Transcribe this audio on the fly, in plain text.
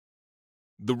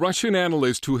The Russian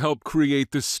analyst who helped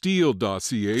create the Steele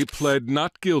dossier pled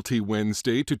not guilty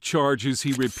Wednesday to charges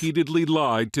he repeatedly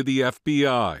lied to the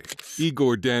FBI.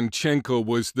 Igor Danchenko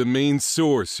was the main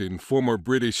source in former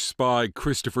British spy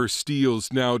Christopher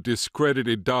Steele's now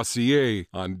discredited dossier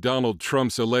on Donald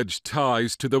Trump's alleged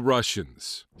ties to the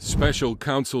Russians. Special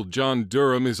counsel John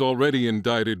Durham has already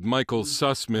indicted Michael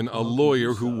Sussman, a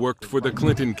lawyer who worked for the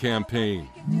Clinton campaign.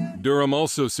 Durham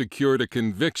also secured a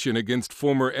conviction against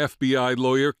former FBI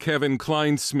lawyer Kevin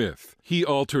Kleinsmith. He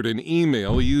altered an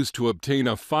email used to obtain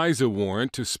a FISA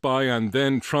warrant to spy on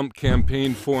then-Trump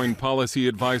campaign foreign policy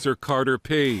advisor Carter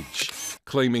Page,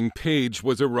 claiming Page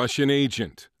was a Russian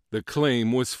agent. The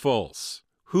claim was false.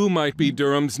 Who might be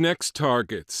Durham's next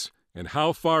targets? And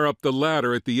how far up the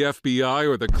ladder at the FBI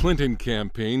or the Clinton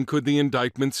campaign could the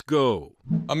indictments go?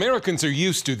 Americans are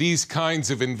used to these kinds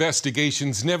of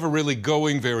investigations never really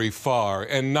going very far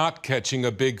and not catching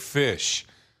a big fish.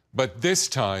 But this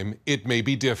time, it may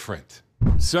be different.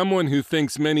 Someone who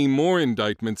thinks many more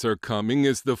indictments are coming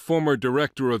is the former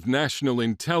director of national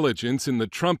intelligence in the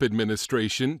Trump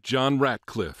administration, John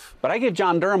Ratcliffe. But I give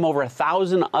John Durham over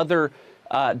 1,000 other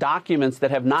documents that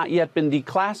have not yet been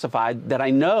declassified that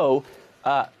I know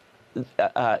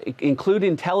include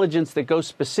intelligence that goes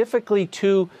specifically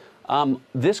to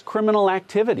this criminal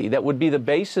activity that would be the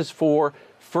basis for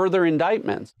further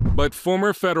indictments. But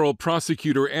former federal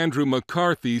prosecutor Andrew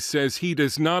McCarthy says he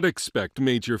does not expect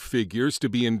major figures to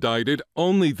be indicted,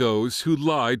 only those who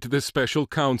lied to the special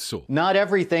counsel. Not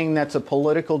everything that's a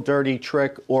political dirty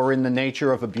trick or in the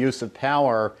nature of abuse of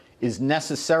power is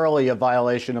necessarily a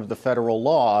violation of the federal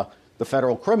law, the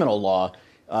federal criminal law,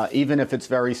 even if it's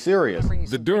very serious.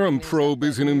 The Durham probe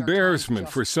is an embarrassment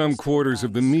for some quarters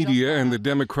of the media and the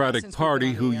Democratic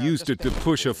Party who used it to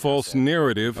push a false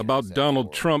narrative about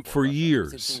Donald Trump for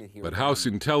years. But House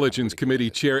Intelligence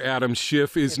Committee Chair Adam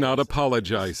Schiff is not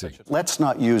apologizing. Let's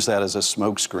not use that as a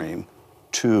smokescreen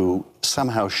to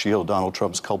somehow shield Donald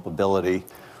Trump's culpability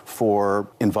for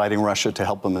inviting Russia to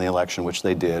help them in the election, which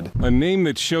they did. A name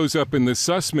that shows up in the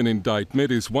Sussman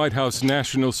indictment is White House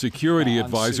National Security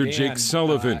Advisor Jake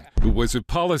Sullivan, who was a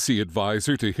policy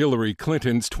advisor to Hillary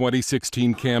Clinton's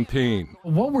 2016 campaign.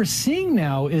 What we're seeing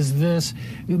now is this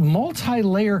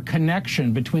multi-layer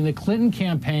connection between the Clinton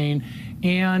campaign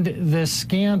and this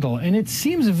scandal. And it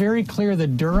seems very clear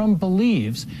that Durham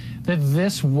believes that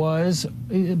this was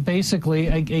basically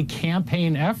a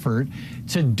campaign effort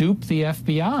to dupe the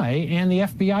FBI, and the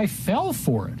FBI fell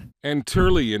for it. And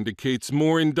Turley indicates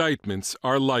more indictments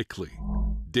are likely.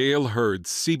 Dale Hurd,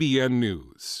 CBN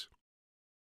News.